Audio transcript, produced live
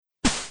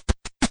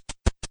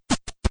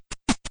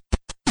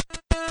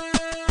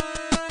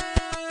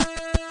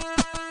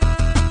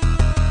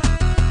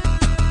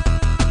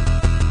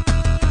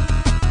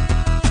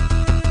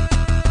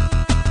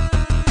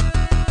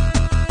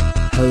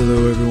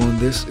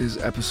This is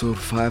episode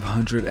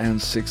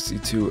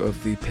 562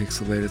 of the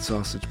Pixelated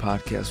Sausage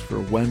Podcast for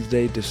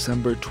Wednesday,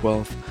 December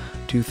 12th,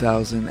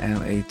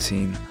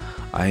 2018.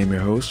 I am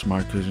your host,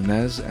 Mark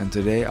Kuznez, and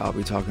today I'll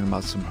be talking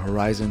about some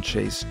Horizon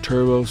Chase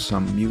Turbo,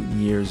 some Mutant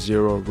Year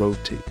Zero Road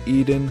to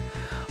Eden,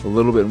 a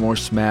little bit more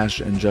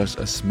Smash, and just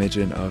a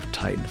smidgen of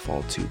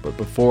Titanfall 2. But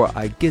before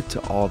I get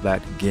to all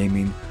that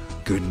gaming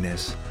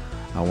goodness,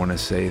 I want to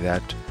say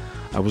that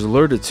I was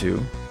alerted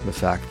to the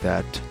fact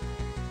that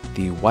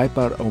the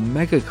Wipeout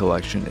Omega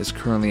Collection is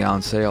currently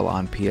on sale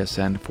on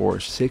PSN for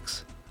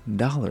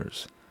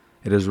 $6.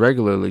 It is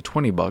regularly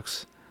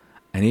 $20,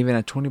 and even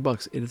at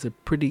 $20, it is a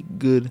pretty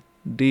good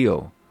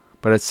deal.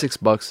 But at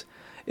 $6,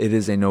 it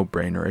is a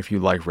no-brainer. If you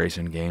like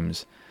racing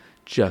games,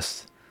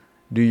 just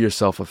do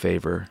yourself a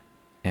favor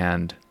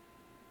and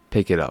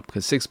pick it up,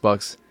 because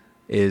 $6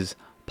 is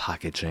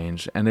pocket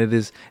change, and it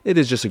is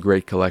just a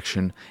great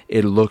collection.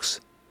 It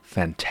looks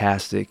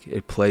fantastic.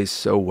 It plays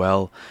so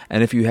well,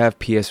 and if you have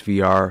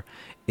PSVR,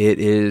 it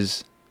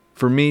is,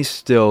 for me,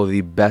 still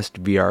the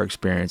best VR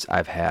experience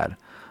I've had,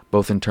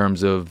 both in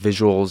terms of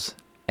visuals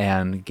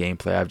and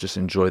gameplay. I've just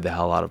enjoyed the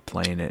hell out of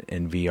playing it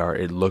in VR.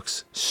 It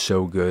looks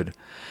so good,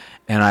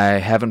 and I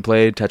haven't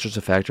played Tetris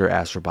Effect or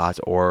Astrobot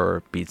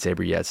or Beat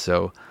Saber yet,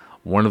 so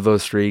one of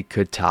those three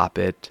could top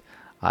it.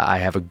 I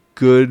have a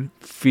good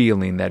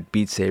feeling that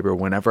Beat Saber,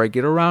 whenever I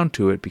get around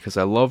to it, because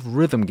I love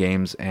rhythm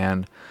games,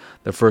 and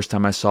the first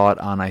time I saw it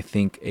on, I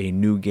think, a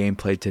new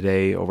gameplay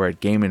today over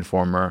at Game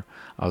Informer,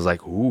 I was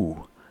like,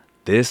 ooh,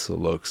 this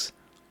looks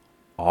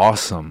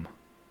awesome.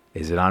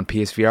 Is it on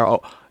PSVR?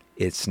 Oh,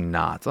 it's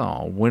not.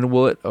 Oh, when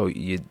will it? Oh,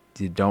 you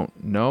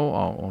don't know?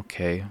 Oh,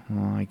 okay.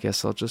 Well, I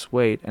guess I'll just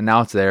wait. And now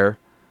it's there,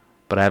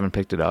 but I haven't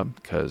picked it up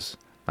because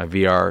my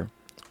VR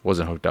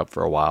wasn't hooked up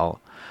for a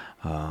while.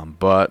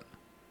 But,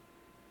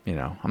 you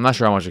know, I'm not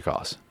sure how much it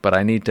costs. But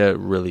I need to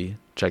really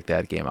check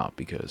that game out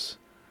because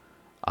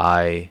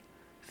I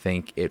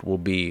think it will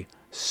be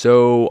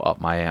so up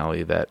my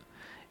alley that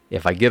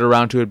if I get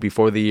around to it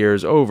before the year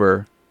is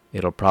over,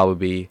 it'll probably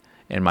be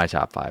in my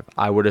top 5,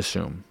 I would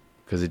assume,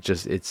 because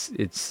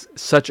it's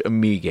such a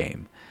me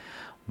game.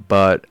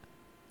 But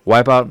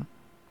Wipeout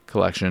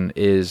Collection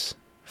is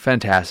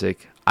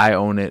fantastic. I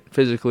own it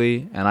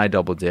physically, and I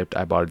double dipped.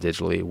 I bought it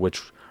digitally, which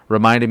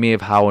reminded me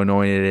of how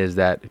annoying it is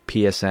that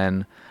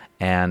PSN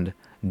and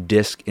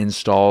disc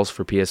installs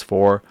for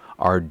PS4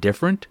 are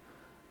different,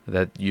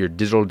 that your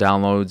digital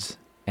downloads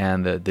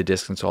and the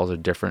disc installs are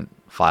different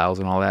files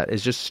and all that.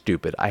 It's just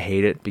stupid. I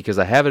hate it because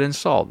I have it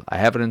installed. I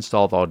have it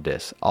installed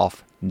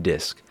off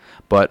disc.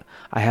 But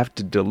I have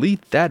to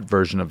delete that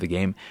version of the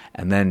game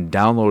and then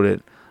download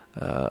it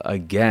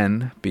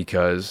again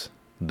because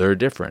they're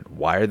different.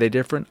 Why are they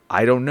different?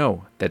 I don't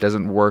know. That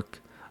doesn't work.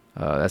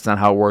 That's not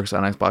how it works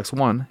on Xbox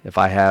One. If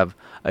I have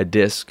a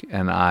disc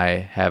and I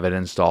have it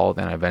installed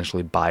and I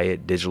eventually buy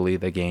it digitally,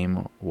 the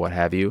game, what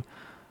have you,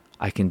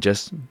 I can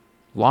just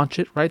launch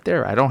it right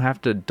there. I don't have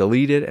to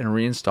delete it and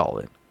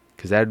reinstall it,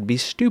 because that would be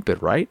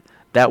stupid, right?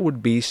 That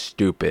would be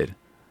stupid,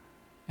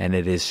 and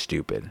it is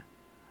stupid.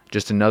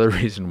 Just another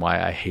reason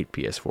why I hate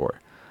PS4.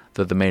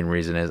 So the main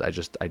reason is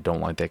I don't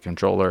like that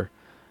controller,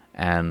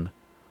 and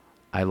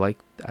I like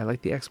the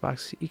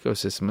Xbox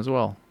ecosystem as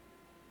well.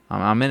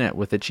 I'm in it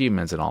with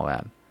achievements and all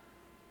that,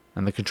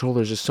 and the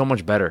controller is just so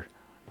much better.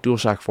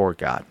 DualShock 4,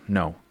 God,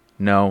 no.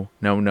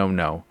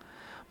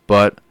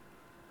 But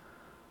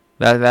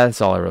that's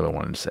all I really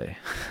wanted to say,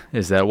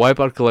 is that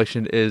Wipeout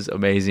Collection is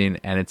amazing,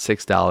 and it's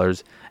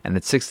 $6, and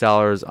it's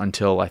 $6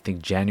 until, I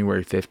think,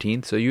 January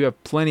 15th, so you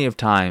have plenty of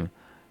time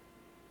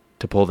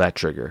to pull that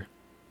trigger,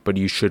 but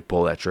you should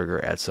pull that trigger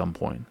at some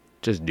point.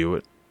 Just do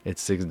it.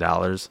 It's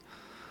 $6.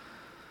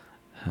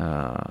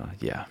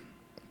 Yeah.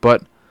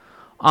 But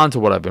on to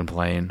what I've been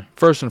playing.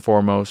 First and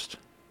foremost,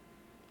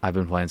 I've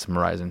been playing some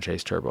Horizon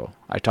Chase Turbo.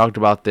 I talked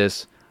about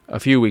this a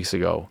few weeks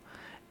ago,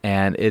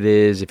 and it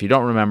is, if you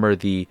don't remember,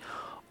 the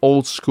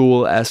old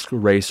school-esque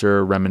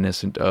racer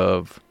reminiscent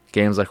of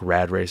games like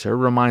Rad Racer. It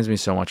reminds me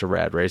so much of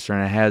Rad Racer,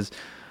 and it has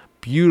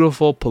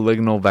beautiful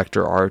polygonal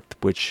vector art,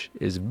 which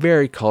is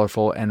very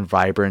colorful and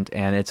vibrant,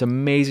 and it's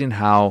amazing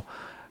how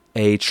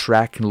a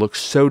track can look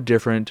so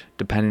different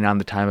depending on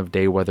the time of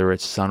day, whether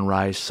it's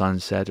sunrise,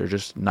 sunset, or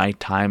just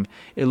nighttime.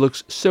 It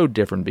looks so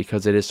different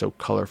because it is so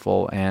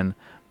colorful, and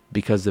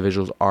because the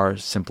visuals are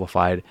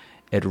simplified,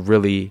 it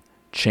really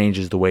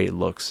changes the way it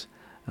looks,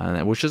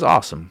 which is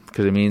awesome,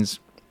 because it means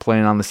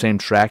playing on the same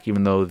track,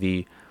 even though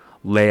the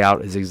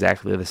layout is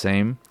exactly the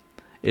same,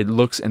 it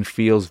looks and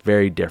feels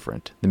very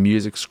different. The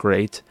music's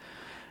great,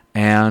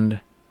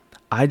 and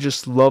I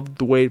just love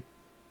the way it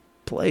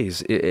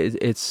plays.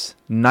 It's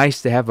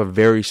nice to have a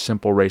very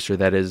simple racer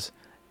that is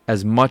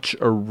as much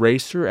a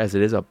racer as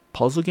it is a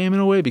puzzle game in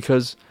a way,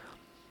 because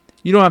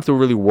you don't have to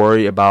really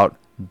worry about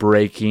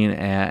braking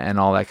and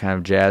all that kind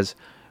of jazz.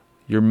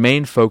 Your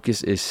main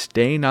focus is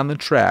staying on the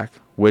track,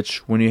 which,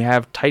 when you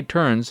have tight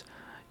turns,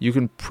 you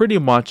can pretty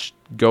much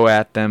go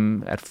at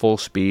them at full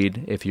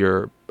speed if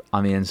you're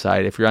on the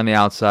inside. If you're on the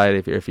outside,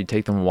 if you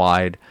take them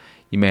wide,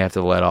 you may have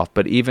to let off.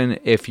 But even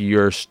if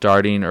you're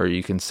starting or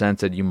you can sense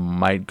that you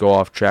might go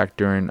off track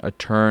during a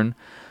turn,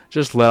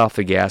 just let off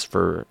the gas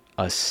for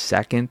a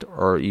second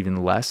or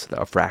even less,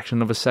 a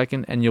fraction of a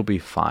second, and you'll be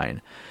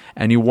fine.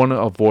 And you want to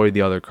avoid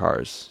the other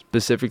cars,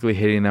 specifically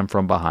hitting them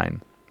from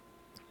behind.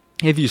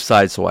 If you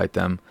sideswipe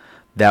them,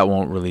 that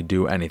won't really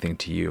do anything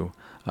to you,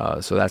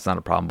 so that's not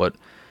a problem. But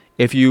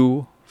if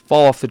you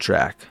fall off the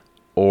track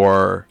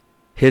or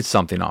hit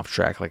something off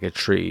track, like a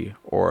tree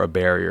or a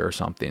barrier or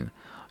something,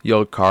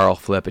 your car will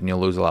flip and you'll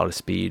lose a lot of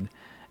speed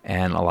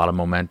and a lot of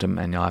momentum,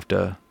 and you'll have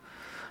to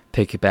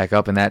pick it back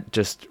up, and that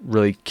just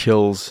really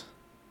kills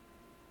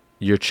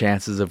your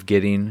chances of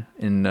getting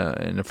in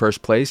the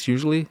first place.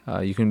 Usually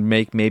you can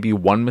make maybe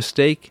one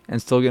mistake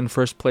and still get in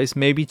first place,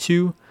 maybe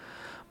two,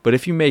 but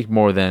if you make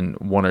more than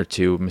one or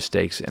two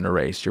mistakes in a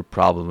race, you're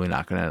probably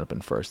not going to end up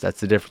in first. That's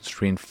the difference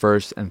between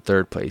first and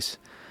third place.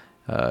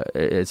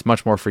 It's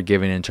much more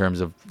forgiving in terms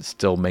of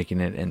still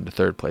making it in the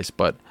third place,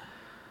 but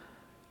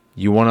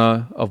you want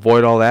to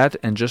avoid all that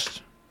and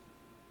just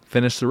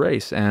finish the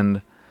race.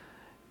 And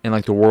in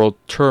like the World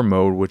Tour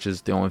mode, which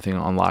is the only thing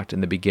unlocked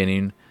in the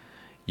beginning,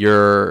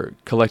 you're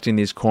collecting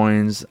these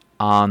coins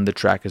on the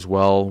track as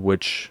well,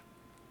 which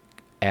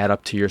add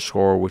up to your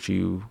score, which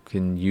you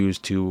can use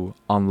to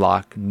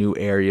unlock new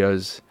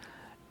areas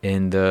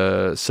in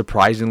the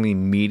surprisingly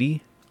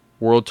meaty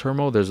World Tour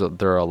mode.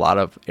 There are a lot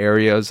of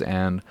areas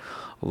and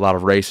a lot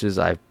of races.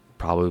 I've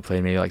probably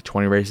played maybe like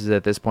 20 races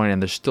at this point,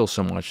 and there's still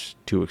so much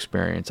to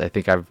experience. I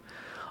think I've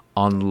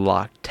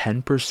unlocked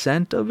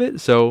 10% of it,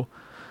 so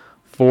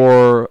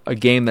for a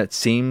game that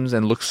seems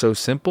and looks so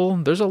simple,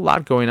 there's a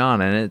lot going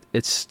on, and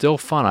it's still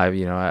fun.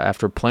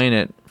 After playing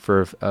it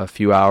for a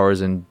few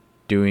hours and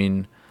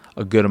doing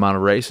a good amount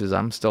of races,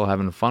 I'm still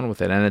having fun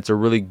with it, and it's a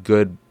really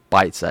good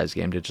bite-sized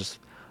game to just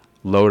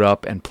load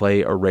up and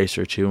play a race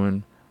or two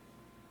and,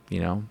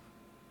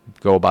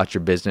 go about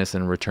your business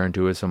and return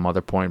to it some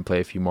other point and play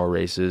a few more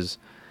races.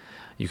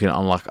 You can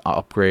unlock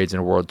upgrades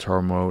in World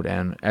Tour mode,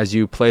 and as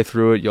you play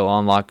through it, you'll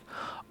unlock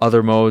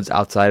other modes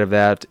outside of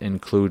that,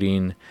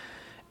 including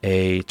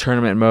a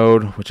tournament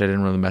mode, which I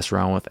didn't really mess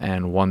around with,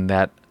 and one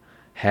that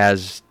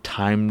has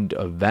timed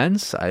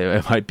events.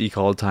 It might be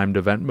called timed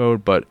event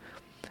mode, but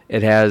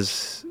it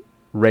has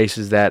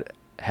races that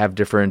have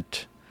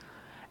different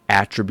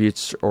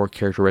attributes or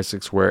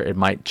characteristics where it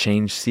might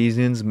change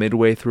seasons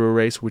midway through a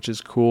race, which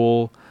is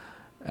cool.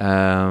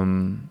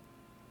 And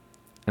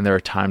there are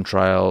time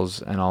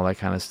trials and all that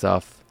kind of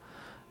stuff.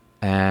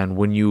 And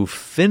when you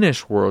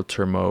finish World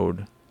Tour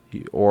mode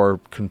or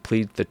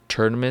complete the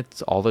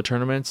tournaments, all the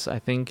tournaments, I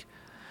think,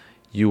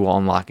 you will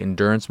unlock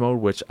endurance mode,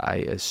 which I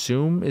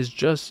assume is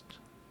just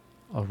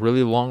a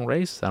really long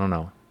race. I don't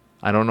know.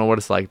 I don't know what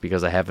it's like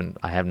because I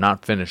have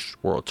not finished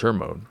World Tour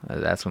mode.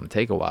 That's going to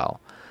take a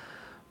while.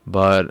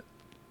 But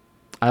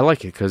I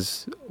like it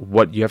because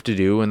what you have to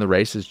do in the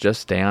race is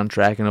just stay on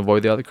track and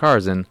avoid the other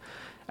cars. And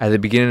at the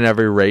beginning of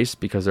every race,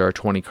 because there are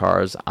 20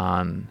 cars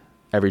on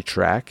every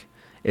track,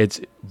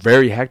 it's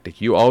very hectic.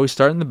 You always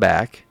start in the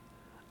back,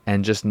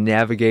 and just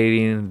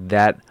navigating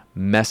that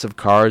mess of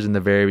cars in the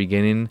very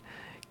beginning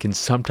can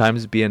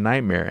sometimes be a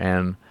nightmare.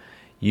 And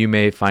you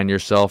may find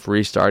yourself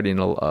restarting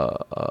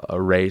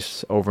a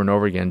race over and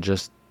over again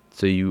just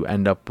so you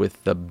end up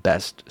with the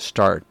best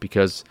start.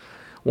 Because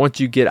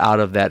once you get out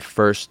of that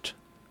first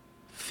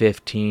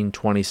 15,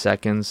 20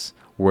 seconds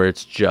where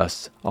it's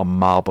just a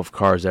mob of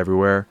cars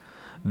everywhere,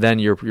 then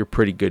you're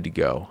pretty good to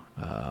go.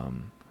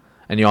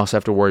 And you also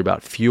have to worry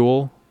about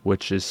fuel,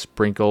 which is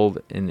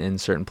sprinkled in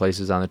certain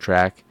places on the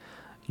track,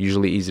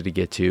 usually easy to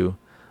get to.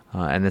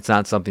 And it's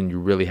not something you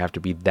really have to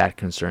be that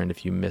concerned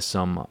if you miss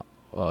some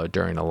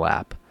during a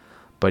lap.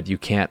 But you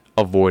can't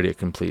avoid it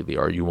completely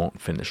or you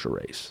won't finish a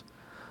race.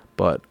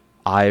 But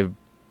I've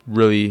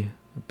really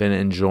been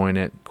enjoying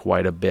it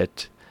quite a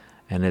bit.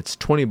 And it's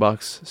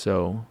 $20,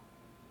 so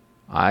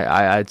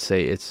I'd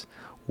say it's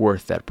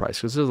worth that price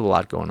because there's a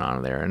lot going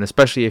on there. And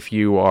especially if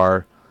you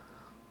are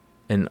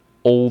an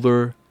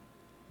older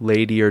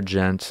lady or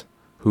gent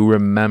who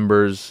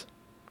remembers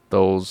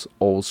those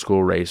old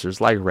school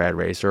racers like Rad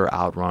Racer or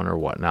Outrun or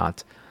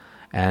whatnot,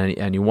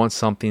 and you want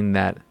something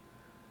that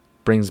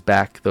brings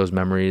back those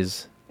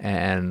memories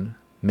and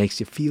makes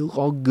you feel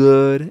all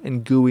good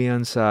and gooey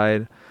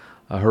inside,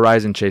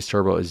 Horizon Chase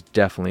Turbo is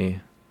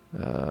definitely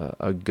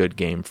a good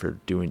game for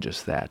doing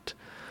just that.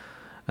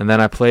 And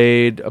then I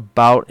played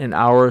about an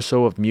hour or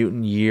so of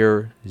Mutant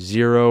Year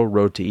Zero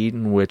Road to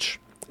Eden, which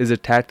is a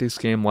tactics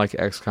game like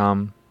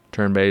XCOM,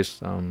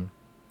 turn-based,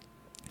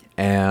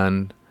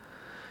 and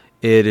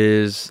it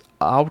is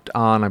out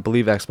on, I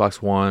believe,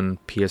 Xbox One,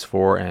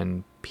 PS4,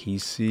 and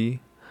PC.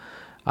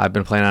 I've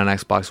been playing on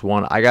Xbox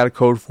One. I got a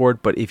code for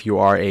it, but if you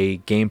are a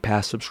Game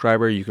Pass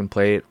subscriber, you can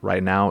play it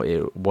right now.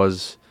 It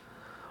was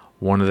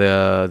one of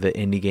the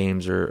indie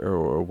games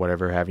or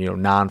whatever have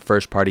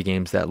non-first party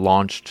games that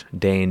launched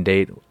day and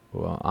date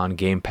on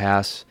Game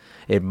Pass.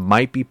 It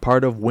might be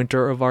part of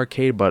Winter of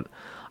Arcade, but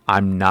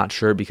I'm not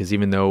sure because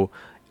even though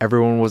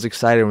everyone was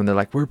excited when they're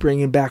like, we're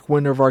bringing back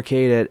Winter of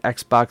Arcade at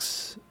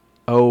Xbox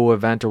O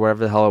event or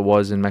whatever the hell it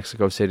was in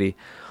Mexico City,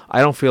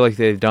 I don't feel like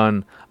they've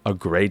done a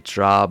great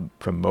job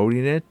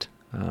promoting it.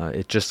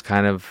 It just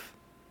kind of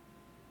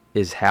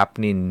is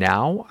happening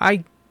now,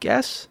 I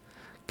guess,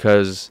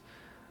 because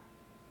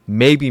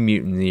maybe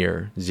Mutant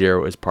Year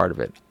Zero is part of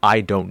it.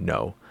 I don't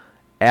know.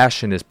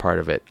 Ashen is part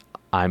of it.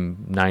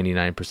 I'm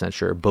 99%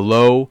 sure.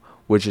 Below,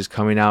 which is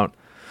coming out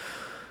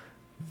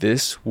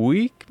this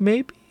week,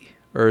 maybe,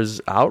 or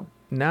is out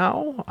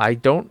now. I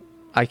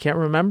can't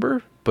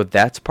remember, but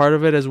that's part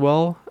of it as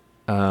well.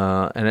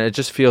 And it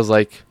just feels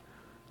like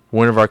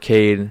Winter of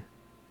Arcade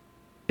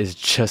is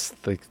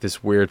just like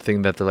this weird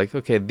thing that they're like,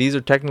 okay, these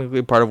are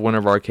technically part of Winter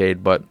of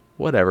Arcade, but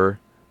whatever.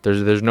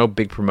 There's no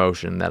big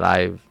promotion that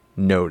I've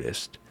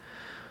noticed.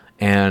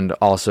 And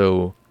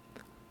also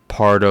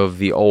part of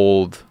the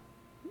old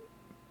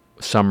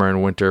summer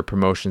and winter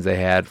promotions they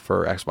had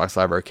for Xbox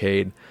Live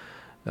Arcade,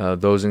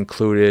 those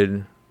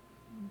included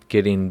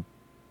getting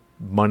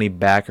money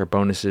back or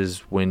bonuses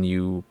when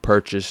you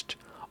purchased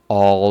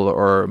all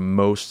or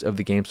most of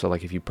the games. So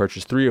like if you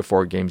purchased 3 or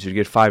 4 games, you'd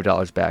get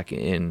 $5 back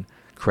in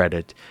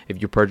credit.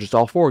 If you purchased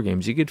all 4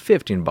 games, you get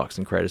 $15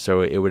 in credit.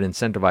 So it would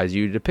incentivize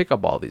you to pick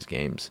up all these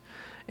games.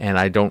 And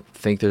I don't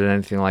think there's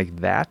anything like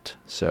that.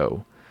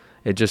 So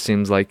it just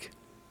seems like,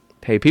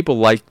 hey, people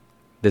like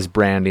this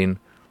branding.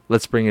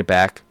 Let's bring it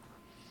back,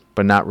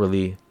 but not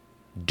really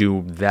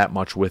do that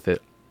much with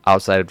it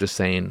outside of just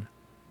saying,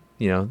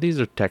 these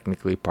are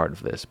technically part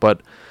of this.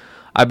 But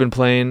I've been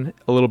playing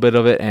a little bit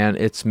of it, and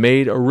it's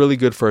made a really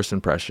good first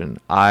impression.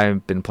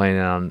 I've been playing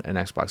it on an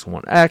Xbox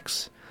One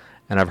X,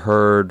 and I've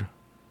heard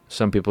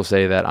some people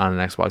say that on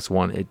an Xbox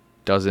One it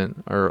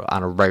doesn't, or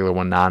on a regular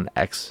one,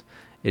 non-X,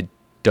 it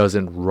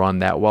doesn't run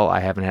that well. I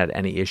haven't had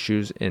any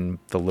issues in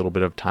the little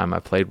bit of time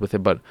I've played with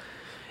it, but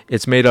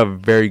it's made a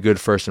very good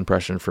first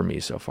impression for me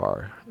so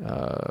far,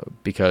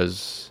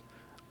 because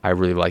I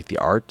really like the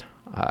art.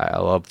 I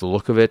love the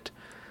look of it.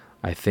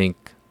 I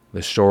think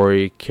the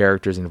story,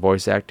 characters, and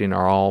voice acting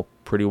are all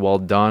pretty well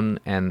done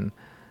and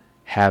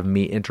have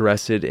me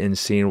interested in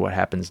seeing what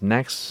happens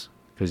next,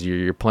 because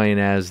you're playing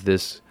as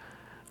this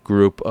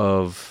group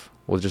of,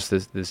 just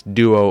this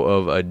duo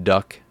of a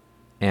duck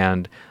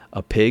and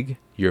a pig.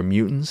 You're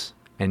mutants,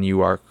 and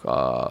you are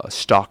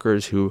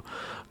stalkers who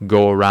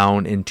go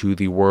around into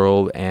the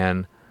world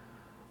and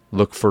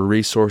look for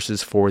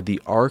resources for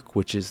the Ark,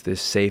 which is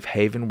this safe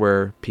haven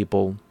where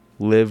people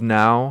live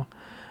now.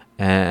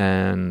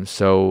 And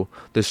so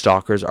the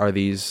stalkers are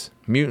these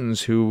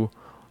mutants who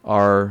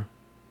are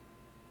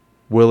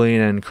willing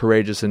and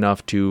courageous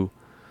enough to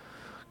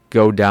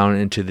go down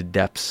into the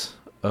depths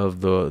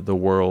of the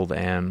world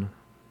and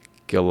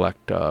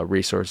collect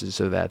resources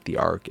so that the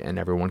Ark and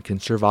everyone can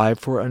survive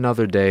for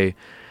another day.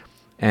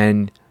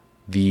 And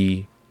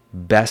the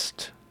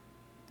best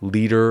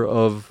leader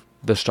of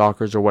the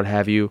stalkers, or what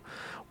have you,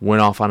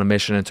 went off on a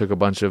mission and took a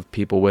bunch of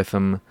people with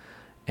him,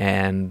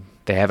 and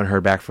they haven't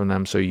heard back from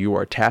them, so you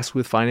are tasked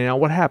with finding out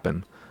what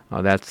happened.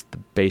 That's the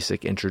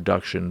basic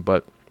introduction,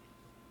 but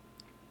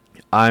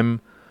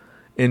I'm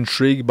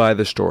intrigued by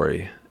the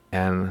story,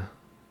 and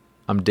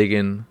I'm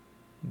digging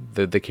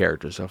the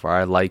characters so far.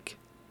 I like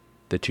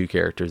the 2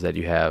 characters that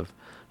you have,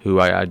 who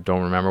I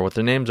don't remember what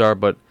their names are,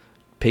 but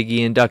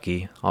Piggy and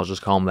Ducky, I'll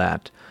just call them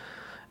that.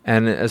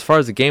 And as far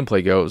as the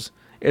gameplay goes,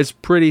 it's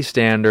pretty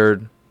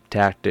standard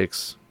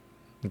tactics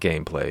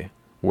gameplay,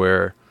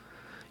 where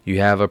you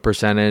have a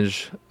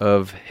percentage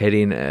of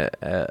hitting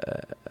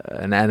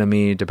an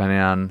enemy depending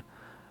on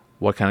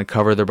what kind of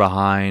cover they're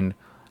behind,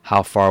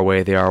 how far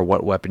away they are,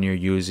 what weapon you're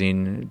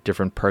using,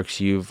 different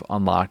perks you've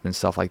unlocked and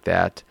stuff like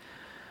that.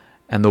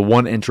 And the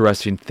one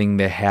interesting thing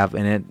they have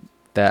in it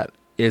that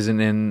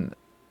isn't in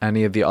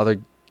any of the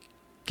other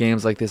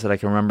games like this that I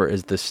can remember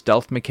is the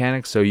stealth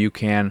mechanic. So you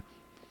can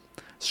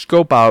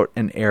scope out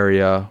an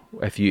area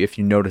if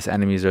you notice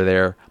enemies are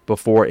there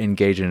before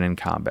engaging in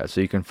combat. So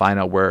you can find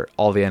out where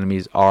all the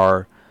enemies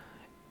are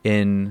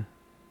in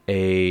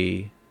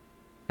an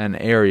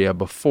area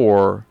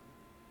before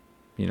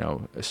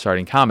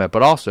starting combat.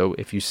 But also,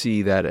 if you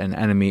see that an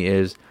enemy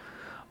is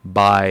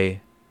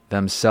by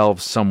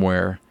themselves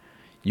somewhere,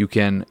 you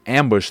can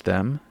ambush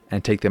them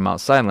and take them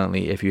out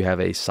silently if you have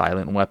a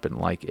silent weapon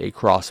like a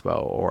crossbow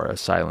or a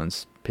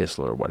silenced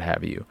pistol or what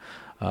have you.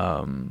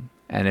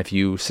 And if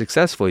you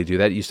successfully do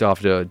that, you still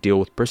have to deal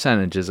with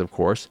percentages, of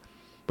course.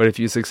 But if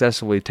you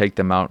successfully take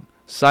them out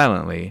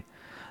silently,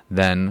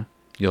 then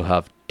you'll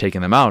have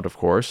taken them out, of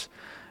course.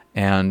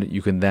 And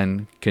you can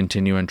then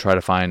continue and try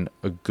to find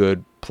a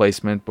good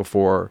placement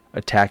before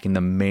attacking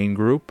the main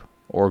group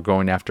or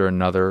going after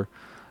another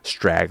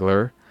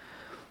straggler.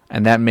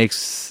 And that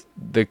makes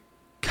the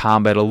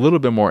combat a little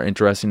bit more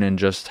interesting in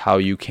just how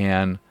you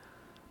can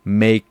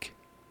make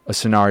a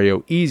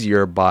scenario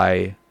easier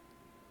by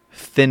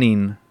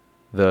thinning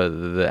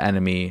the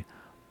enemy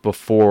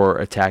before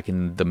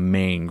attacking the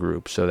main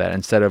group, so that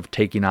instead of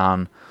taking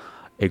on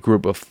a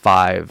group of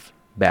 5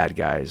 bad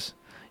guys,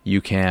 you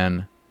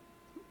can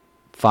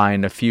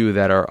find a few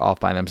that are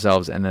off by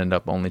themselves and end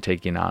up only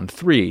taking on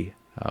 3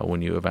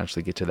 when you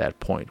eventually get to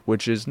that point,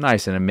 which is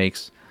nice, and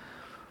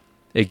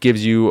it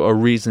gives you a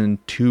reason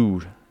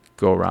to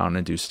go around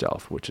and do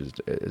stealth, which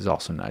is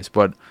also nice.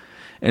 But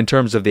in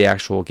terms of the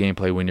actual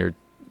gameplay, when you're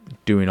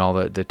doing all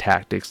the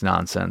tactics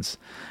nonsense,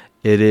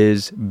 it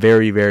is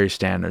very, very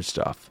standard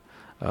stuff.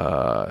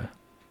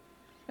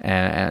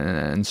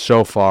 And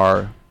so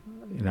far,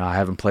 I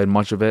haven't played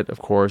much of it, of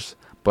course,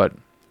 but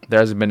there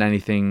hasn't been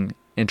anything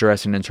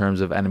interesting in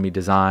terms of enemy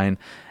design,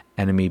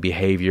 enemy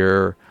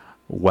behavior,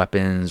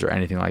 weapons, or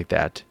anything like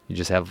that. You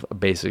just have a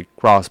basic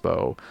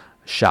crossbow,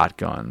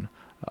 shotgun,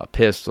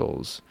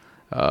 pistols.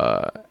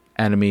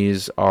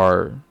 Enemies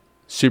are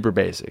super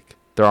basic.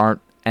 There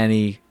aren't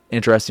any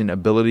interesting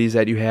abilities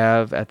that you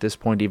have at this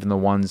point, even the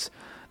ones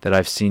that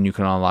I've seen you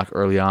can unlock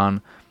early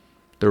on.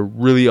 They're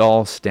really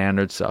all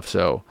standard stuff,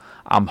 so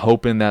I'm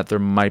hoping that there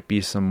might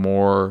be some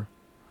more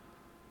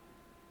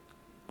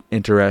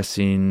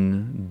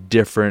interesting,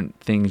 different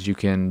things you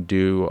can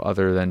do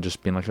other than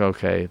just being like,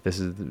 okay, this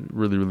is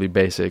really, really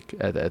basic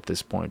at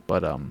this point.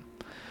 But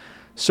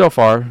so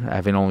far,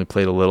 having only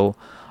played a little,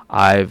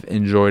 I've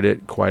enjoyed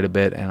it quite a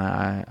bit, and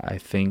I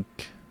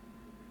think,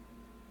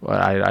 well,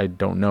 I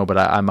don't know, but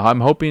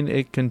I'm hoping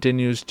it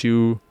continues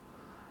to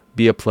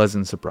be a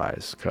pleasant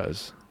surprise,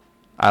 because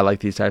I like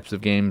these types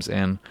of games,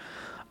 and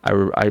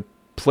I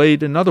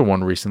played another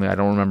one recently. I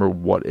don't remember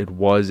what it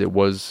was. It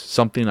was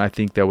something I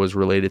think that was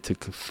related to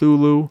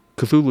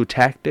Cthulhu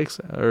Tactics,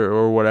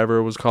 or whatever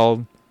it was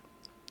called,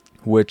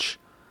 which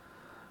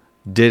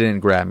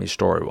didn't grab me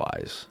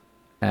story-wise,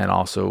 and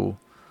also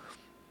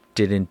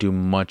didn't do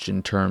much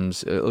in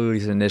terms, at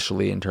least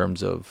initially, in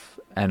terms of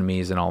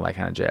enemies and all that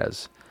kind of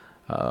jazz.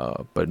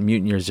 But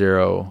Mutant Year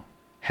Zero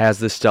has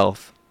the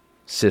stealth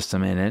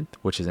system in it,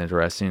 which is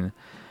interesting,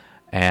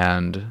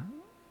 and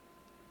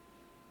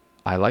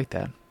I like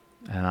that.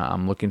 And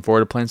I'm looking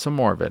forward to playing some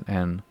more of it.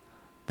 And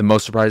the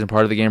most surprising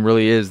part of the game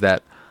really is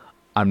that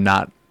I'm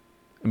not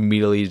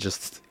immediately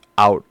just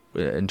out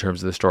in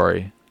terms of the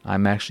story.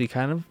 I'm actually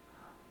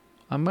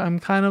I'm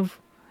kind of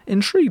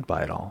intrigued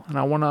by it all, and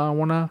I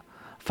wanna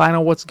find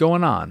out what's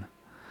going on.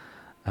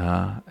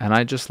 And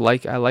I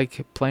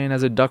like playing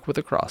as a duck with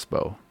a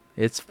crossbow.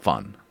 It's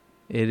fun.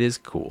 It is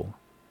cool.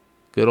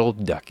 Good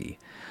old ducky.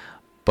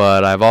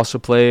 But I've also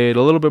played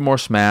a little bit more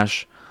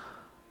Smash.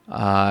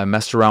 I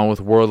messed around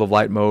with World of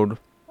Light mode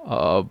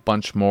a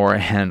bunch more,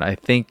 and I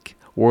think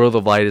World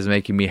of Light is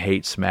making me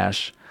hate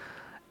Smash.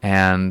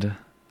 And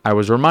I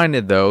was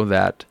reminded, though,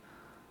 that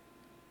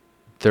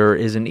there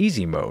is an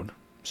easy mode.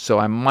 So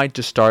I might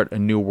just start a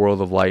new World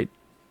of Light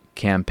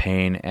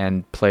campaign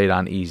and play it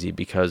on easy,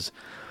 because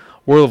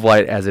World of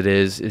Light, as it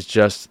is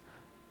just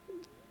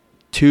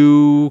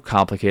too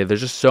complicated.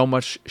 There's just so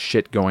much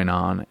shit going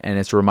on, and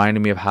it's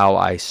reminding me of how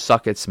I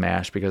suck at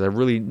Smash, because I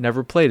really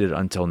never played it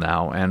until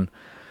now, and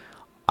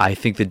I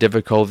think the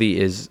difficulty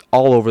is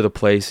all over the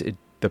place.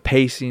 The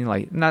pacing,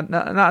 like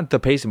not the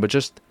pacing, but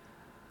just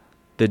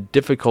the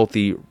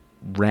difficulty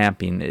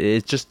ramping.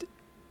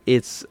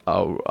 It's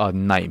a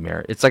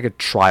nightmare. It's like a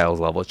Trials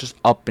level. It's just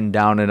up and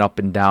down and up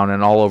and down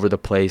and all over the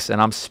place.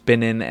 And I'm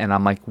spinning, and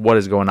I'm like, what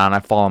is going on? I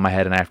fall on my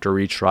head, and I have to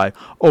retry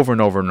over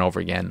and over and over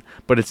again.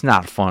 But it's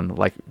not fun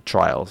like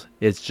Trials.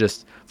 It's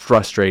just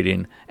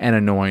frustrating and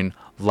annoying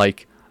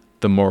like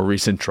the more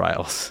recent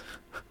Trials.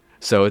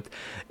 So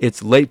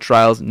it's late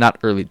Trials, not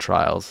early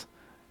Trials,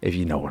 if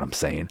you know what I'm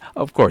saying.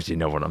 Of course you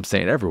know what I'm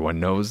saying. Everyone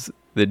knows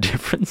the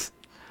difference.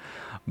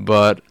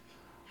 But,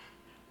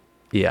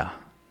 yeah.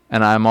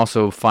 And I'm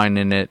also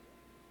finding it,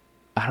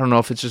 I don't know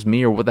if it's just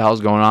me or what the hell's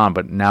going on,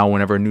 but now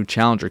whenever a new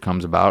challenger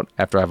comes about,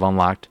 after I've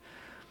unlocked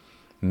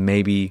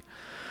maybe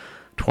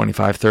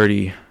 25,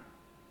 30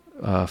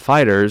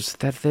 fighters,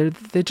 that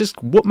they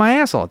just whoop my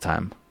ass all the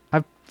time.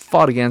 I've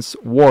fought against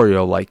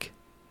Wario like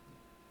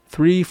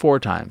 3-4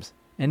 times,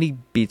 and he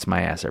beats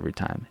my ass every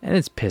time. And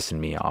it's pissing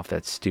me off.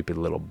 That stupid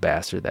little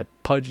bastard, that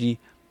pudgy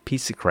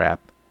piece of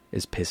crap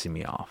is pissing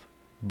me off.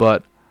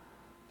 But,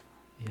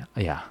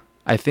 yeah.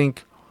 I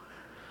think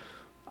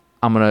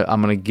I'm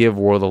gonna give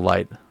World of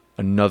Light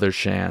another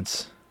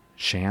chance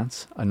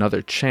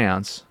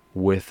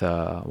with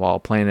while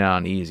playing it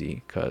on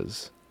easy,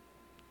 because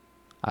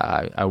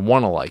I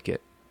want to like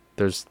it.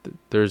 There's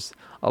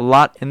a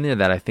lot in there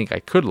that I think I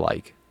could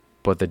like,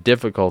 but the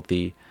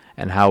difficulty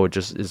and how it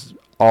just is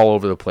all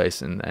over the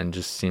place and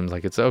just seems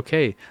like it's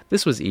okay.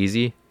 This was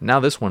easy. Now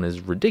this one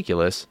is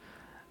ridiculous.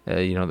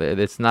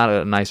 It's not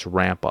a nice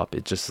ramp up.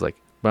 It's just like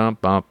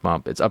bump, bump,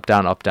 bump. It's up,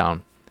 down, up,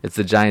 down. It's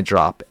the giant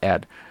drop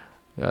at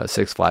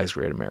Six Flags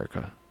Great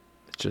America.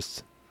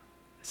 It's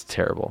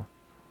terrible.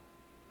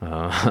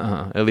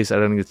 At least I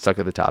don't get stuck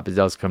at the top. It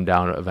does come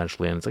down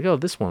eventually, and it's like, oh,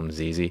 this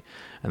one's easy,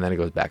 and then it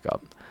goes back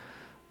up.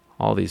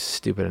 All these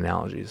stupid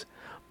analogies.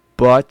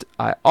 But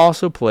I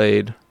also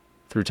played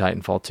through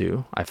Titanfall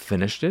 2. I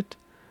finished it,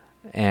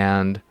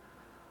 and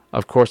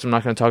of course I'm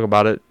not going to talk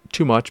about it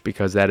too much,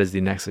 because that is the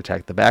next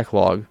Attack the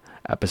Backlog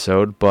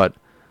episode, but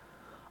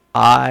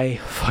I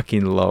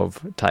fucking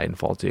love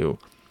Titanfall 2.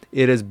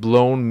 It has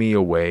blown me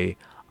away.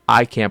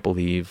 I can't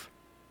believe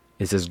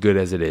it's as good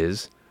as it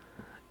is.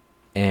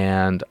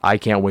 And I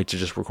can't wait to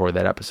just record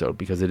that episode,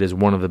 because it is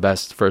one of the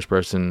best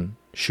first-person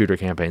shooter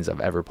campaigns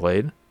I've ever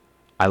played.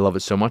 I love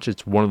it so much.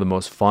 It's one of the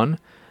most fun.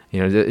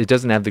 It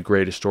doesn't have the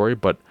greatest story,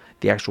 but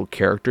the actual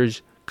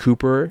characters,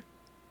 Cooper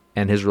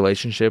and his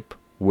relationship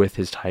with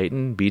his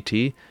Titan,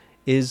 BT,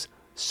 is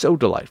so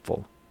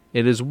delightful.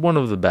 It is one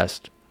of the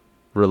best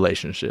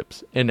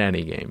relationships in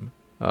any game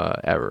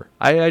ever.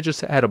 I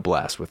just had a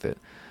blast with it.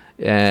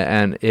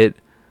 And it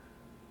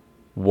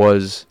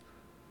was...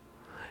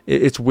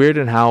 It's weird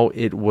in how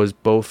it was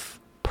both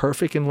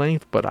perfect in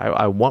length, but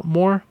I want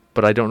more,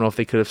 but I don't know if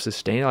they could have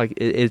sustained it. Like,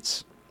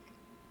 it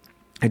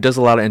does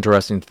a lot of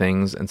interesting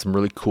things and some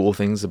really cool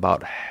things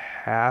about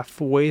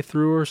halfway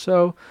through or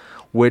so,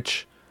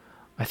 which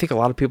I think a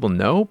lot of people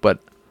know, but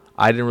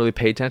I didn't really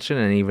pay attention,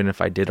 and even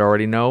if I did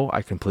already know,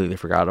 I completely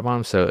forgot about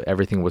them, so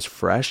everything was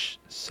fresh.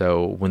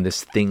 So when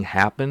this thing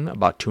happened,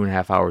 about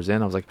 2.5 hours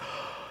in, I was like,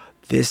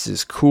 this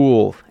is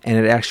cool, and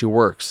it actually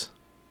works.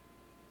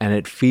 And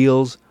it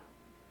feels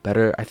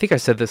better. I think I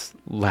said this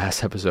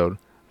last episode,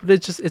 but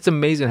it's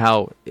amazing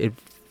how it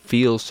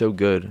feels so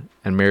good,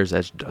 and Mirror's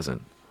Edge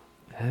doesn't.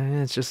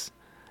 And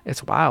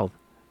it's wild.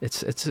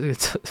 It's a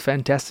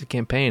fantastic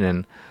campaign,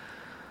 and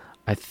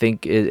I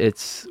think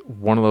it's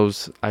one of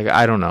those.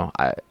 I don't know.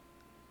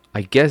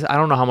 I guess I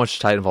don't know how much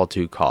Titanfall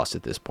 2 costs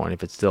at this point.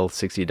 If it's still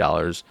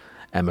 $60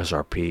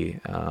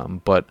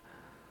 MSRP, but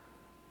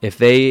if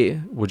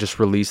they would just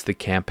release the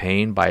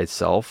campaign by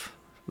itself,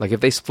 like if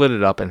they split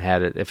it up and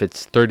had it, if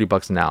it's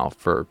 $30 now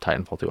for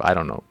Titanfall 2, I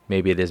don't know.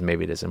 Maybe it is,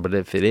 maybe it isn't. But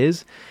if it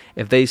is,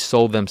 if they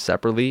sold them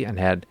separately and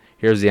had,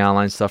 here's the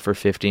online stuff for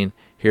 15,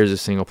 here's a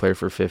single player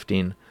for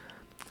 15,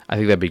 I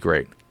think that'd be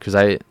great. Because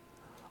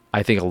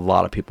I think a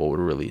lot of people would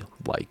really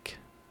like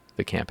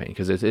the campaign,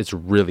 because it's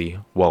really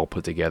well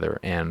put together,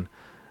 and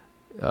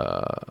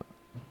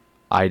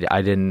I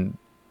didn't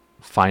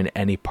find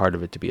any part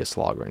of it to be a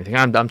slog or anything.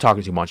 I'm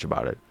talking too much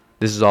about it.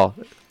 This is all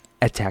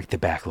attack the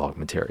backlog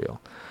material,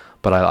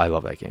 but I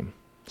love that game.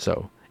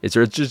 So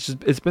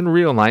it's been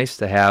real nice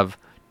to have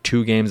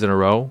 2 games in a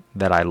row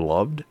that I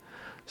loved.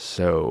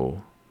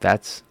 So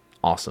that's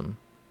awesome,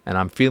 and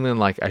I'm feeling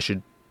like I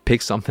should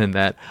pick something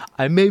that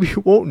I maybe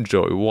won't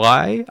enjoy.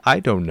 Why?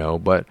 I don't know,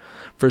 but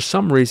for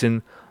some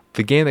reason,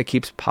 the game that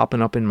keeps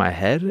popping up in my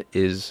head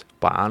is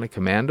Bionic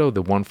Commando,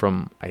 the one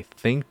from, I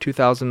think,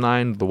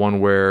 2009, the one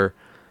where,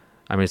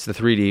 I mean, it's the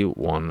 3D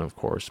one, of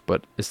course,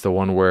 but it's the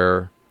one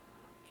where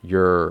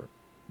your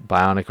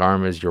bionic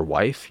arm is your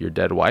wife, your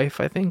dead wife,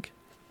 I think.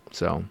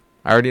 So,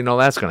 I already know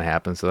that's going to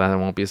happen, so that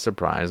won't be a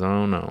surprise. I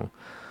don't know.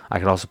 I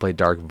could also play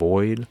Dark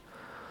Void.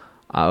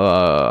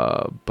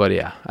 But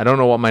yeah, I don't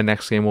know what my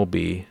next game will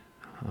be,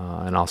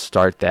 and I'll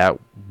start that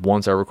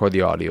once I record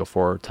the audio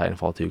for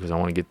Titanfall 2, because I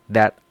want to get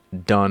that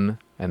done,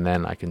 and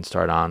then I can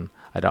start on.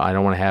 I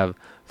don't want to have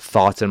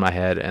thoughts in my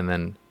head and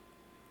then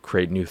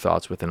create new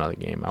thoughts with another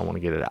game. I want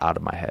to get it out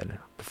of my head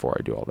before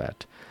I do all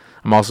that.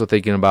 I'm also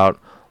thinking about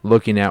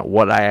looking at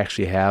what I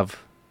actually have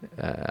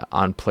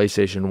on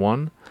PlayStation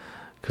 1,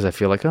 because I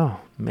feel like,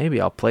 maybe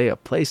I'll play a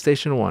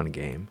PlayStation 1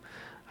 game,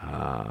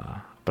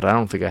 but I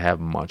don't think I have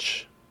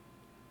much.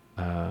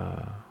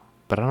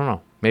 But I don't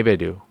know. Maybe I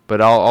do.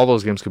 But all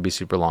those games could be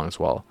super long as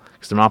well,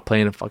 because I'm not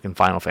playing a fucking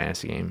Final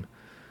Fantasy game.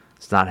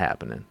 It's not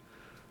happening.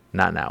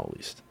 Not now, at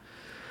least.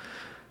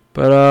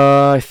 But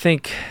I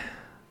think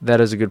that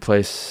is a good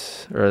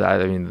place. Or,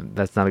 I mean,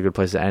 that's not a good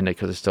place to end it,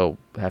 because I still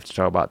have to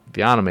talk about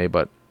the anime.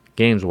 But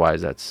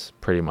games-wise, that's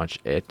pretty much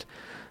it.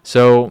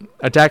 So,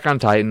 Attack on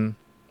Titan.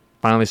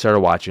 Finally started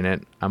watching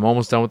it. I'm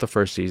almost done with the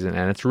first season,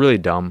 and it's really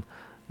dumb.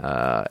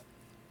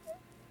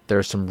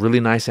 There's some really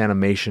nice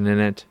animation in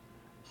it,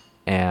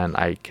 and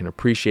I can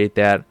appreciate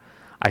that.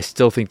 I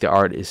still think the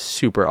art is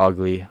super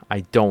ugly.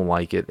 I don't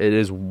like it. It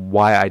is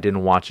why I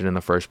didn't watch it in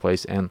the first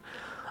place, and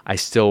I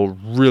still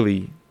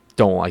really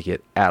don't like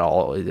it at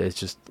all. It's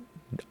just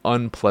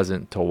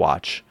unpleasant to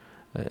watch,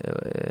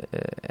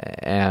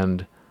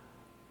 and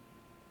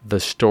the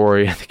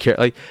story and the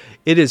character, like,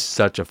 it is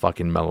such a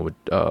fucking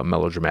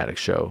melodramatic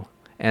show.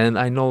 And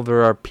I know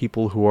there are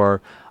people who are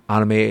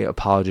anime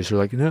apologists who are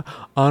like, no,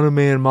 anime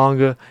and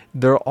manga,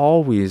 they're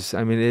always,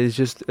 I mean, it's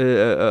just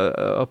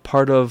a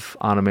part of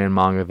anime and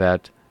manga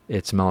that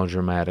it's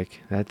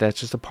melodramatic. That's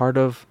just a part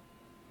of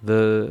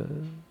the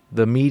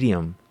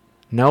medium.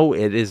 No,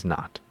 it is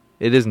not.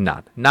 It is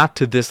not. Not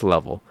to this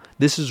level.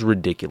 This is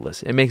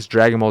ridiculous. It makes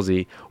Dragon Ball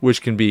Z,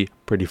 which can be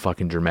pretty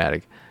fucking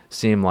dramatic,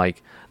 seem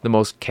like the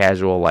most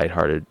casual,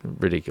 lighthearted,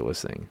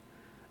 ridiculous thing.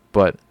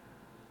 But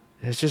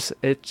it's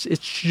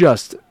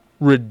just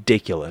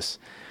ridiculous.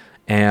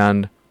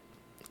 And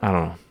I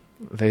don't know.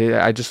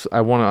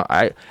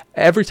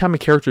 Every time a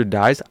character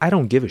dies, I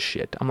don't give a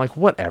shit. I'm like,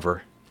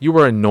 whatever. You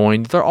were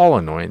annoying. They're all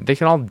annoying. They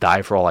can all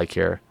die for all I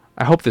care.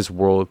 I hope this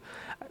world,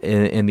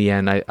 in the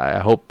end, I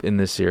hope in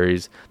this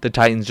series, the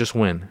Titans just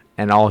win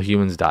and all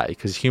humans die,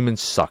 because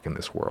humans suck in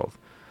this world.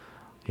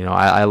 You know,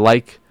 I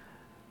like,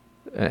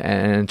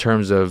 and in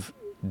terms of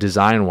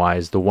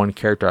design-wise, the one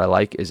character I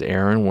like is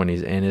Eren when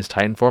he's in his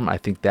Titan form. I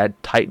think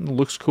that Titan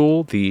looks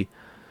cool. The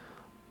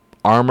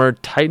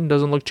armored Titan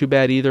doesn't look too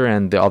bad either,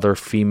 and the other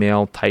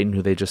female Titan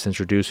who they just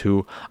introduced,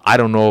 who I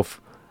don't know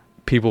if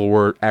people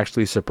were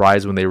actually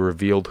surprised when they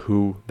revealed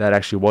who that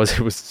actually was.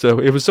 It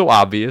was so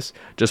obvious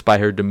just by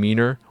her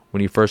demeanor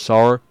when you first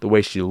saw her, the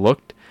way she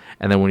looked,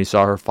 and then when you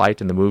saw her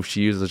fight and the move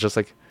she used, it's just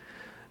like,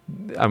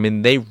 I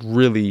mean, they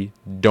really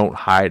don't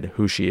hide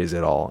who she is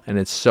at all, and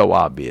it's so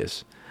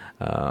obvious.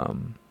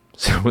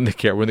 So when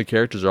the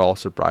characters are all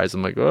surprised,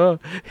 I'm like, oh,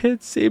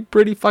 it's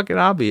pretty fucking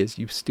obvious,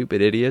 you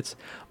stupid idiots.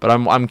 But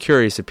I'm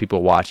curious if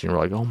people watching are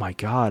like, oh my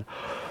god,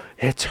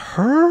 it's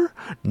her?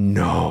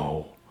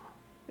 No,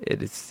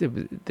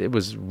 it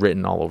was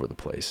written all over the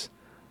place.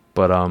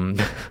 But I'm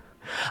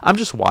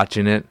just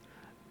watching it.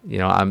 You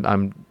know,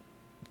 I'm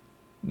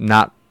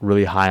not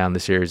really high on the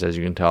series, as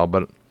you can tell,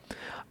 but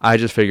I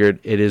just figured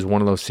it is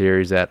one of those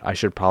series that I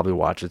should probably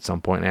watch at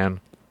some point, and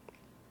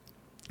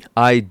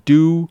I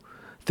do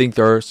think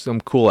there are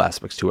some cool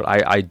aspects to it.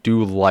 I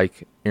do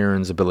like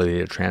Aaron's ability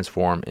to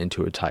transform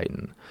into a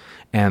Titan,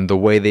 and the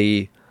way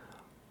they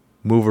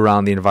move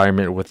around the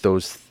environment with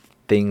those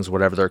things,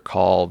 whatever they're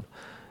called,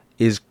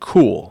 is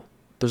cool.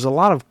 There's a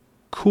lot of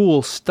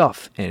cool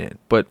stuff in it,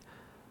 but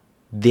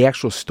the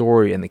actual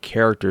story and the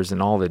characters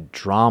and all the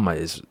drama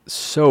is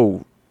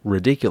so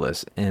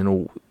ridiculous,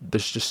 and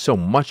there's just so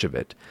much of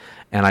it,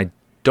 and I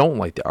don't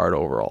like the art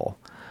overall,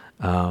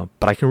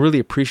 but I can really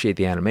appreciate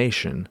the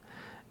animation.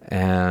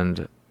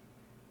 And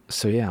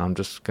so yeah, I'm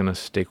just gonna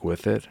stick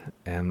with it,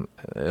 and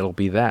it'll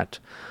be that.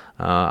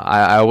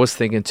 I was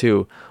thinking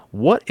too,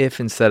 what if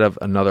instead of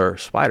another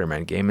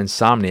Spider-Man game,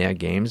 Insomniac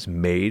Games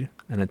made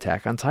an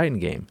Attack on Titan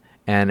game,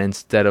 and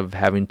instead of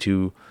having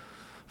to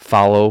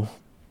follow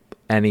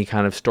any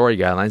kind of story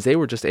guidelines, they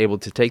were just able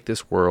to take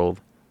this world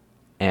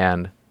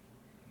and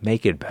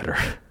make it better.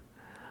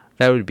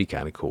 That would be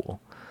kind of cool.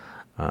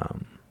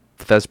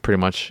 But that's pretty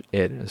much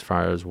it as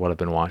far as what I've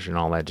been watching and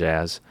all that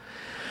jazz.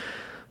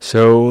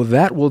 So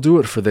that will do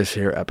it for this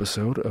here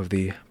episode of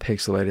the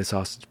Pixelated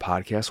Sausage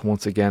Podcast.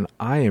 Once again,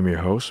 I am your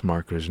host,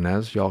 Mark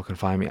Kuznez. Y'all can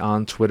find me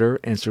on Twitter,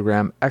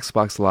 Instagram,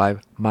 Xbox Live,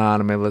 my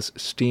anime list,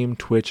 Steam,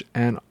 Twitch,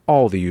 and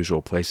all the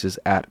usual places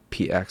at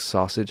PX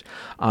Sausage.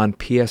 On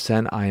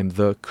PSN, I am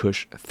the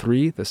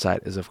Kush3. The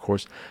site is, of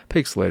course,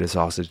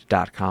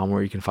 pixelatedsausage.com,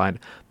 where you can find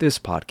this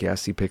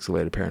podcast, the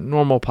Pixelated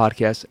Paranormal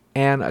Podcast,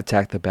 and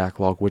Attack the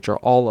Backlog, which are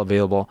all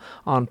available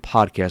on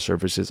podcast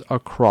services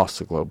across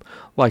the globe,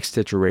 like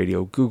Stitcher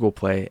Radio, Google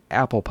Play,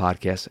 Apple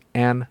Podcasts,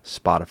 and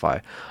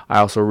Spotify. I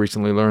also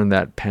recently learned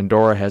that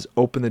Pandora has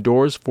opened the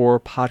doors for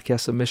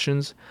podcast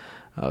submissions,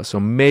 so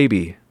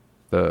maybe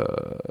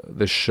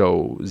the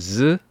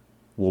shows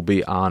will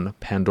be on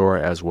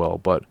Pandora as well,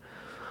 but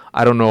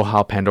I don't know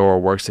how Pandora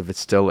works, if it's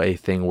still a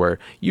thing where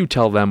you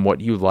tell them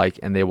what you like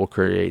and they will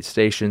create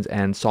stations,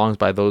 and songs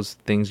by those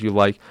things you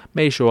like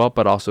may show up,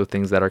 but also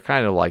things that are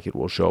kind of like it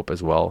will show up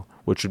as well,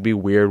 which would be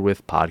weird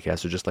with podcasts.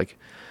 So just like,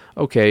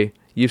 okay,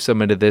 you've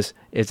submitted this,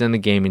 it's in the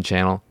gaming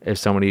channel. If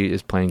somebody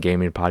is playing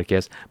gaming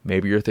podcast,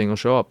 maybe your thing will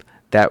show up.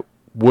 That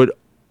would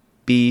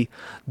be,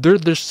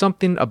 there's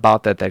something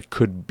about that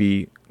could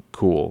be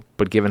cool,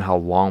 but given how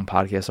long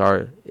podcasts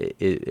are,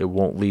 it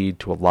won't lead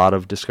to a lot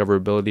of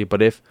discoverability.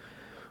 But if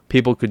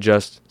people could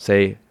just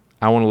say,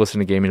 I want to listen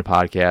to gaming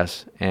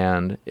podcasts,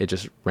 and it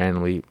just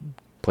randomly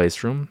plays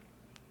through them,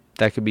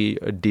 that could be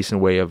a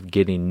decent way of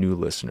getting new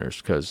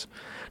listeners, because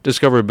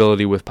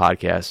discoverability with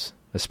podcasts,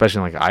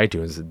 especially like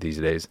iTunes these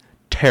days,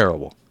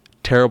 terrible.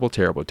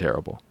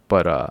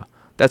 But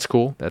that's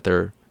cool that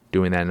they're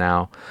doing that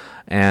now.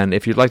 And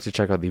if you'd like to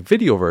check out the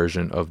video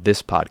version of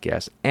this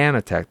podcast and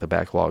Attack the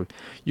Backlog,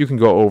 you can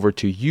go over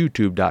to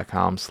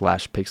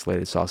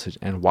youtube.com/pixelatedsausage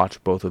and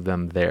watch both of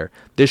them there.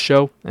 This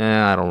show,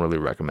 I don't really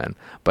recommend,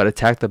 but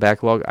Attack the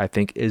Backlog, I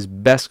think, is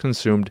best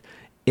consumed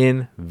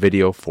in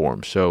video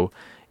form. So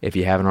if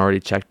you haven't already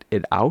checked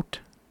it out,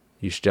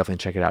 you should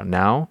definitely check it out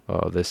now.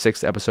 The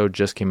 6th episode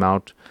just came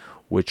out,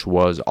 which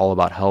was all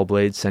about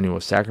Hellblade: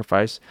 Senua's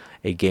Sacrifice,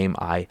 a game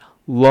I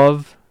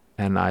love,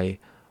 and I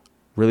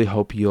really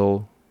hope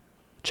you'll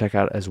check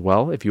out as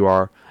well. If you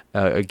are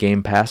a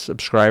Game Pass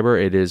subscriber,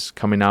 it is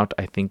coming out,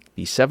 I think,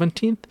 the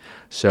 17th.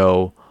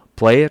 So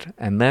play it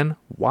and then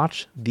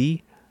watch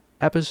the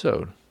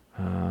episode.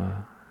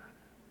 And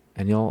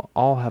you'll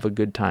all have a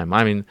good time.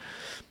 I mean,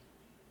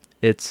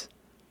 it's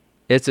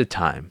a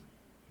time.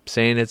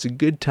 Saying it's a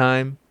good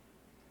time,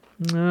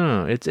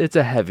 no, it's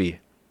a heavy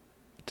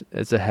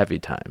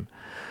time.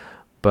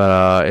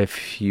 But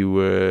if you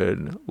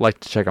would like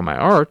to check out my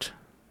art,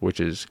 which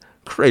is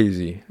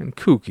crazy and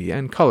kooky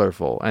and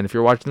colorful, and if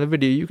you're watching the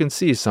video, you can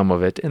see some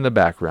of it in the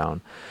background,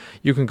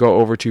 you can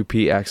go over to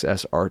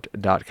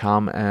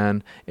pxsart.com,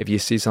 and if you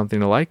see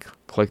something to like,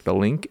 click the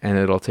link and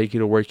it'll take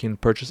you to where you can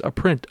purchase a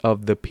print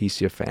of the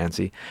piece you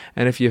fancy.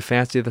 And if you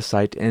fancy the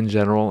site in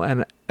general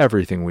and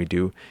everything we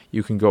do,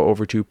 you can go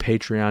over to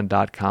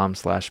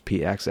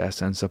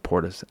patreon.com/pxs and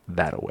support us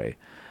that way.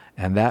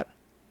 And that,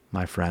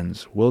 my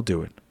friends, will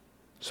do it.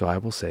 So I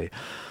will say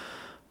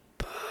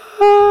bye.